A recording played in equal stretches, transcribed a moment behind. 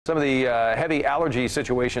Some of the heavy allergy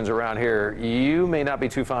situations around here, you may not be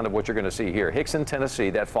too fond of what you're going to see here. Hickson, Tennessee,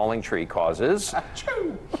 that falling tree causes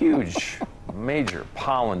huge, major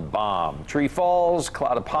pollen bomb. Tree falls,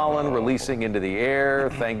 cloud of pollen releasing into the air.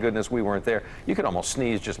 Thank goodness we weren't there. You could almost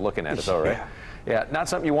sneeze just looking at it, though, right? Yeah, not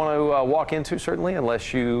something you want to walk into, certainly,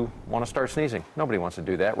 unless you want to start sneezing. Nobody wants to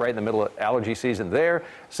do that right in the middle of allergy season there.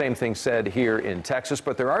 Same thing said here in Texas,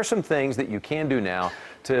 but there are some things that you can do now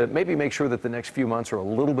to maybe make sure that the next few months are a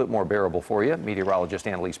little bit more bearable for you. Meteorologist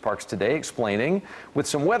Allergies Parks today explaining with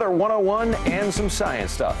some Weather 101 and some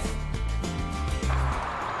science stuff.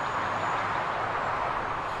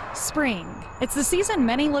 Spring. It's the season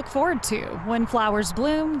many look forward to, when flowers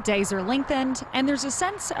bloom, days are lengthened, and there's a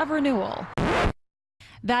sense of renewal.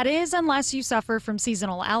 That is, unless you suffer from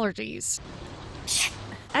seasonal allergies.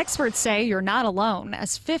 Experts say you're not alone,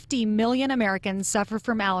 as 50 million Americans suffer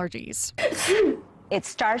from allergies. It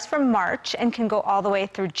starts from March and can go all the way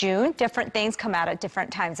through June. Different things come out at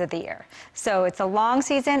different times of the year. So it's a long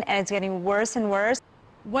season and it's getting worse and worse.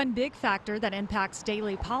 One big factor that impacts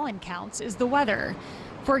daily pollen counts is the weather.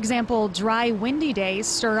 For example, dry, windy days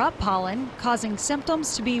stir up pollen, causing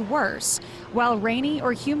symptoms to be worse, while rainy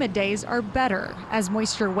or humid days are better, as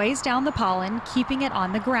moisture weighs down the pollen, keeping it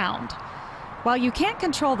on the ground. While you can't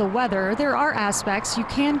control the weather, there are aspects you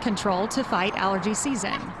can control to fight allergy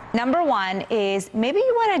season. Number one is maybe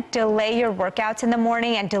you want to delay your workouts in the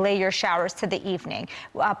morning and delay your showers to the evening.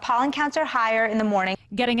 Pollen counts are higher in the morning.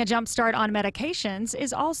 Getting a jump start on medications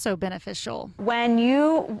is also beneficial. When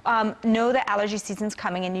you know the allergy season's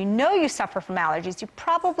coming and you know you suffer from allergies, you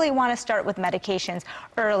probably want to start with medications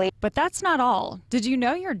early. But that's not all. Did you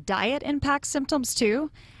know your diet impacts symptoms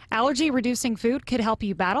too? Allergy-reducing food could help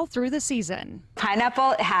you battle through the season.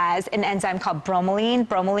 Pineapple has an enzyme called bromelain.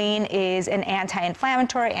 Bromelain is an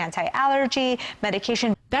anti-inflammatory, anti-allergy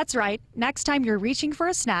medication. That's right. Next time you're reaching for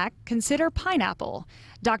a snack, consider pineapple.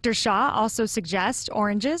 Dr. Shaw also suggests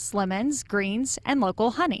oranges, lemons, greens, and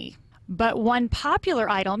local honey. But one popular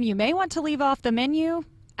item you may want to leave off the menu: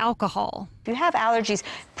 alcohol. If you have allergies,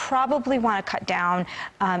 probably want to cut down.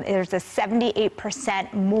 There's a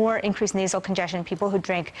 78% more increased nasal congestion. People who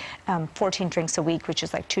drink 14 drinks a week, which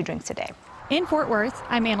is like 2 drinks a day. In Fort Worth,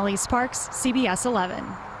 I'm Allergies Parks, CBS 11.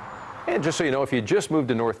 And just so you know, if you just moved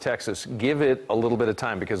to North Texas, give it a little bit of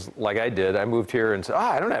time, because like I did, I moved here and said,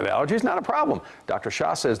 I don't have allergies, not a problem. Dr.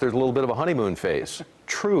 Shaw says there's a little bit of a honeymoon phase.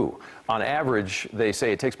 True. On average, they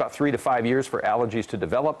say it takes about 3 to 5 years for allergies to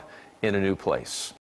develop in a new place.